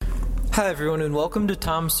Hi everyone and welcome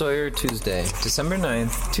to Sawyer Tuesday, December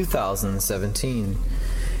 9th, 2017.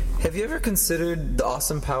 Have you ever considered the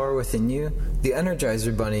awesome power within you, the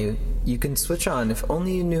Energizer Bunny you can switch on if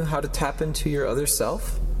only you knew how to tap into your other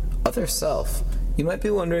self? Other self? You might be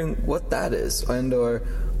wondering what that is and or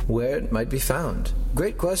where it might be found.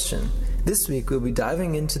 Great question. This week we'll be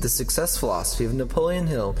diving into the success philosophy of Napoleon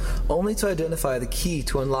Hill, only to identify the key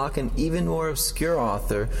to unlock an even more obscure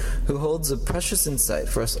author who holds a precious insight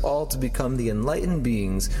for us all to become the enlightened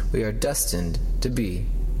beings we are destined to be.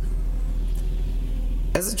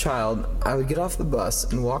 As a child, I would get off the bus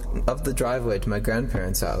and walk up the driveway to my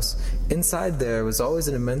grandparents' house. Inside there was always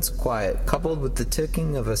an immense quiet, coupled with the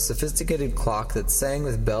ticking of a sophisticated clock that sang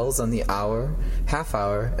with bells on the hour, half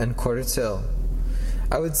hour, and quarter till.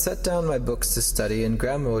 I would set down my books to study, and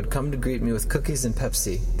Grandma would come to greet me with cookies and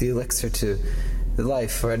Pepsi, the elixir to the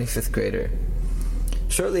life for any fifth grader.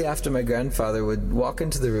 Shortly after, my grandfather would walk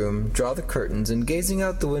into the room, draw the curtains, and gazing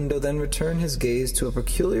out the window, then return his gaze to a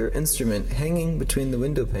peculiar instrument hanging between the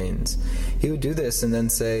window panes. He would do this and then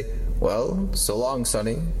say, "Well, so long,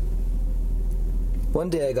 sonny." One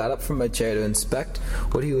day I got up from my chair to inspect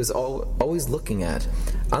what he was always looking at.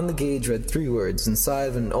 On the gauge read 3 words inside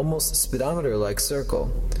of an almost speedometer-like circle: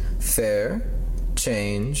 fair,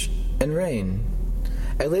 change, and rain.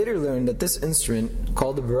 I later learned that this instrument,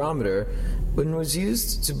 called a barometer, was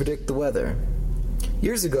used to predict the weather.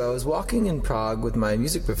 Years ago, I was walking in Prague with my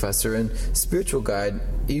music professor and spiritual guide,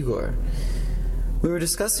 Igor. We were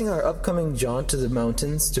discussing our upcoming jaunt to the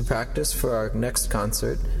mountains to practice for our next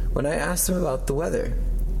concert when I asked him about the weather.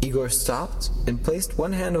 Igor stopped and placed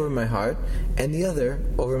one hand over my heart and the other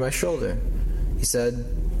over my shoulder. He said,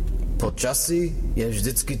 "Počasí je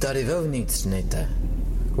vždycky tady vevnitř, Nate."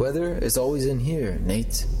 Weather is always in here,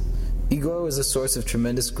 Nate. Igor was a source of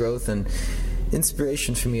tremendous growth and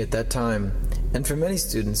inspiration for me at that time, and for many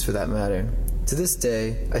students for that matter. To this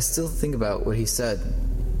day, I still think about what he said.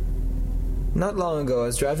 Not long ago, I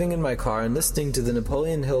was driving in my car and listening to the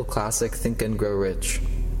Napoleon Hill classic Think and Grow Rich.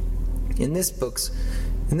 In this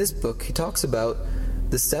book, he talks about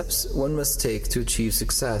the steps one must take to achieve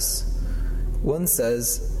success.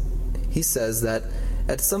 He says that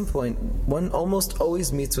at some point, one almost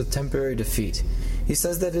always meets with temporary defeat. He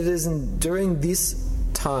says that it is during this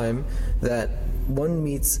time that one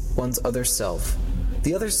meets one's other self.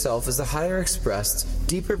 The other self is the higher expressed,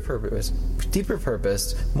 deeper purposed,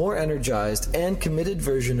 more energized, and committed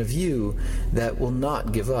version of you that will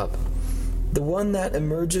not give up. The one that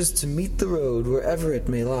emerges to meet the road wherever it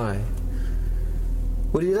may lie.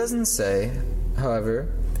 What he doesn't say, however,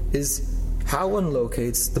 is how one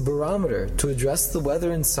locates the barometer to address the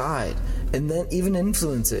weather inside, and then even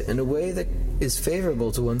influence it in a way that is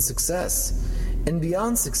favorable to one's success. And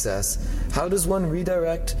beyond success, how does one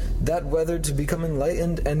redirect that weather to become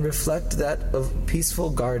enlightened and reflect that of peaceful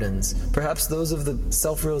gardens, perhaps those of the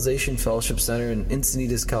Self-Realization Fellowship Center in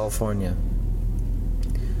Encinitas, California?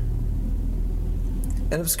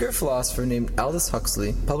 An obscure philosopher named Aldous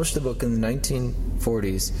Huxley published a book in the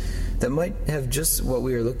 1940s that might have just what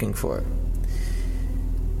we are looking for.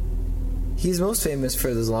 He is most famous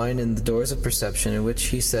for this line in The Doors of Perception, in which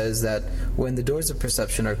he says that when the doors of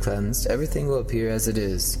perception are cleansed, everything will appear as it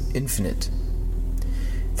is, infinite.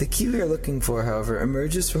 The key we are looking for, however,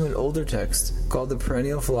 emerges from an older text called the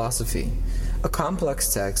Perennial Philosophy, a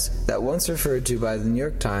complex text that once referred to by the New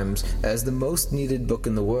York Times as the most needed book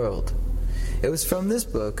in the world. It was from this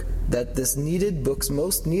book that this book's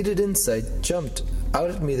most needed insight jumped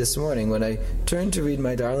out at me this morning when I turned to read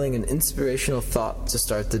my darling and inspirational thought to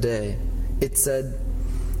start the day. It said,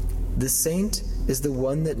 "The saint is the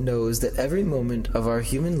one that knows that every moment of our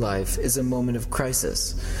human life is a moment of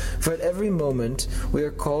crisis. For at every moment we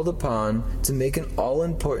are called upon to make an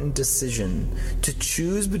all-important decision, to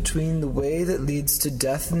choose between the way that leads to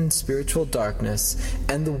death and spiritual darkness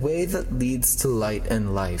and the way that leads to light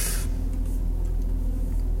and life."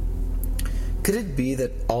 Could it be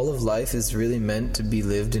that all of life is really meant to be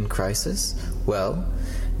lived in crisis? Well,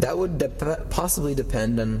 that would possibly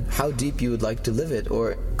depend on how deep you would like to live it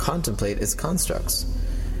or contemplate its constructs.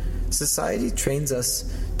 Society trains us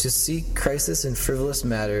to seek crisis in frivolous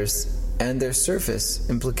matters and their surface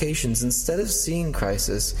implications instead of seeing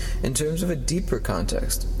crisis in terms of a deeper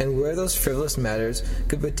context and where those frivolous matters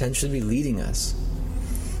could potentially be leading us.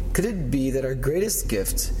 Could it be that our greatest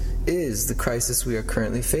gift is the crisis we are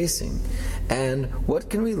currently facing? And what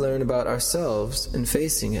can we learn about ourselves in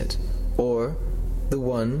facing it, or the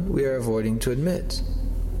one we are avoiding to admit?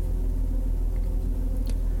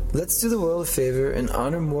 Let's do the world a favor and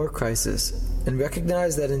honor more crisis, and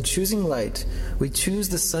recognize that in choosing light, we choose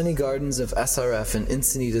the sunny gardens of SRF in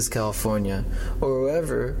Encinitas, California, or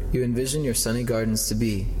wherever you envision your sunny gardens to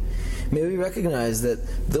be. May we recognize that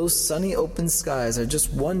those sunny open skies are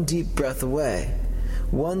just one deep breath away,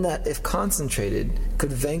 one that, if concentrated,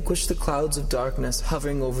 could vanquish the clouds of darkness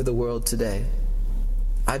hovering over the world today.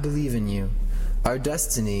 I believe in you. Our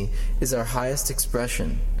destiny is our highest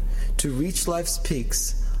expression, to reach life's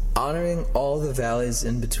peaks, honoring all the valleys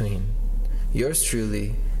in between. Yours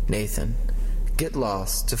truly, Nathan. Get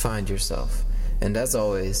lost to find yourself. And as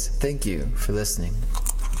always, thank you for listening.